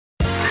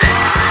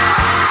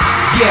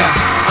Yeah,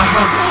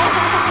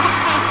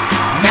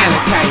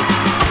 Malachite,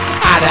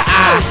 eye to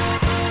eye.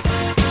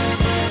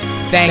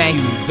 Thank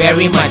you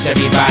very much,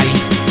 everybody.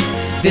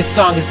 This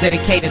song is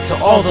dedicated to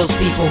all those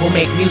people who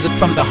make music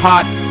from the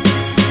heart,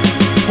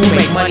 who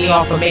make money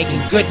off of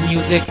making good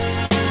music,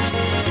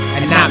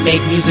 and not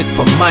make music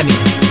for money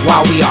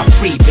while we are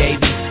free, baby.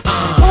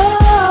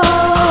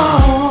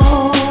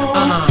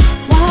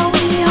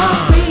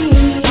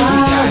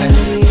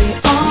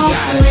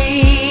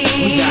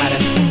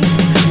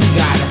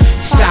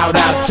 Shout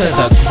out to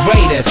the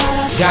greatest,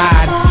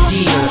 God,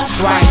 Jesus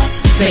Christ,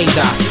 saved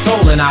our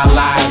soul in our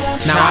lives.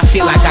 Now I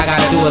feel like I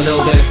gotta do a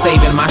little bit of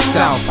saving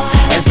myself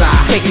as I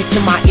take it to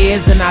my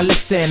ears and I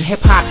listen.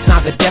 Hip-hop's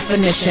not the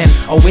definition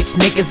of which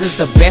niggas is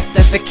the best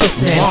at the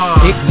kissing.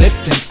 Big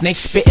lipped and snake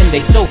spitting,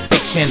 they so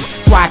fiction.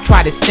 So I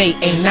try to stay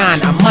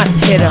A9, I must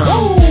hit 'em.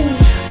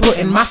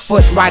 Putting my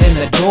foot right in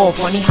the door.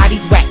 Funny how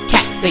these whack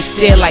cats, they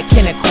stare like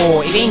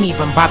Kinnicore. It ain't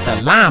even about the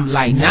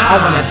limelight. Now I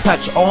wanna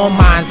touch all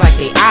minds like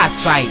they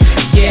eyesight.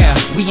 Yeah,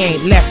 we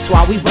ain't left, so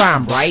why we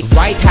rhyme, right?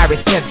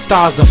 Harris said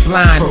stars are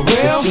blind. For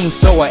real? It seems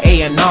so are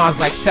A&Rs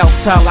like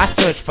self-tell. I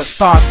search for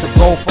stars to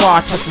go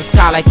far. Touch the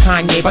sky like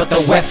Kanye, but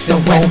the West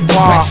is so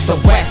far. The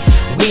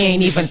West, we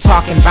ain't even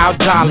talking about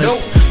dollars.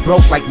 Nope.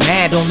 Broke like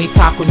mad, only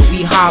talk when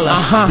we holler.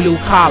 Blue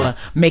collar,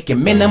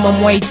 making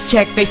minimum wage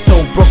check. They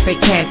so broke they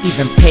can't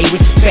even pay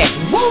respect.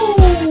 Woo!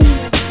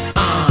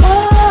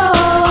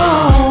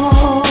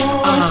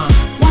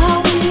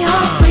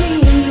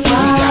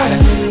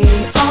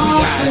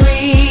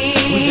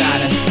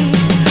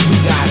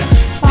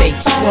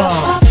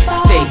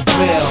 Stay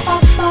real,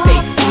 stay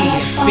free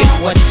and spit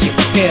what you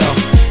feel.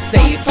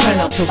 Stay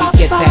eternal till we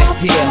get that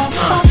deal.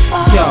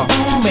 Yo,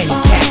 too many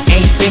cats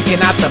ain't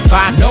thinking out the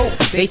box. Nope.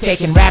 They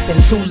taking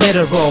rapping too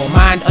literal.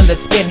 Mind under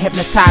spin,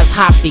 hypnotized,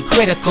 hop, be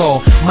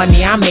critical.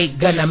 Money I make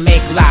gonna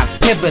make lives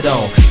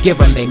pivotal. Give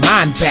them they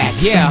mind back.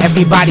 Yeah.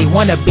 Everybody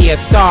wanna be a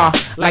star,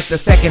 like the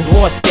Second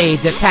War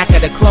stage, Attack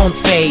of the Clones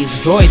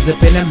phase. Droids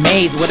up in a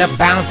maze with a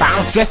bounce,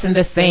 dressing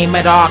the same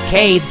at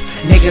arcades.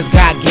 Niggas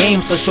got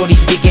games, so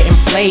shorties be getting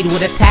played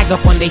with a tag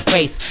up on their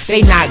face.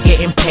 They not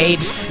getting paid,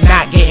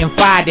 not getting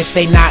fired if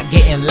they not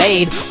getting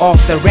laid.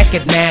 Off the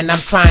record, man,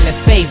 I'm trying to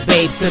save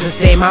babes. To this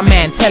day, my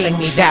man telling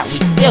me that we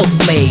still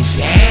slaves.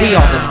 Damn. We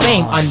all the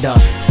same under,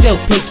 still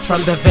peeps from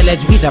the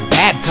village, we the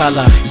bad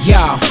color.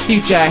 Yo,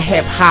 future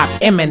hip-hop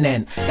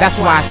imminent. That's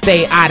why I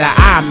stay eye to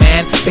eye,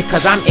 man,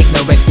 because I'm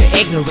ignorant to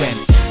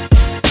ignorance.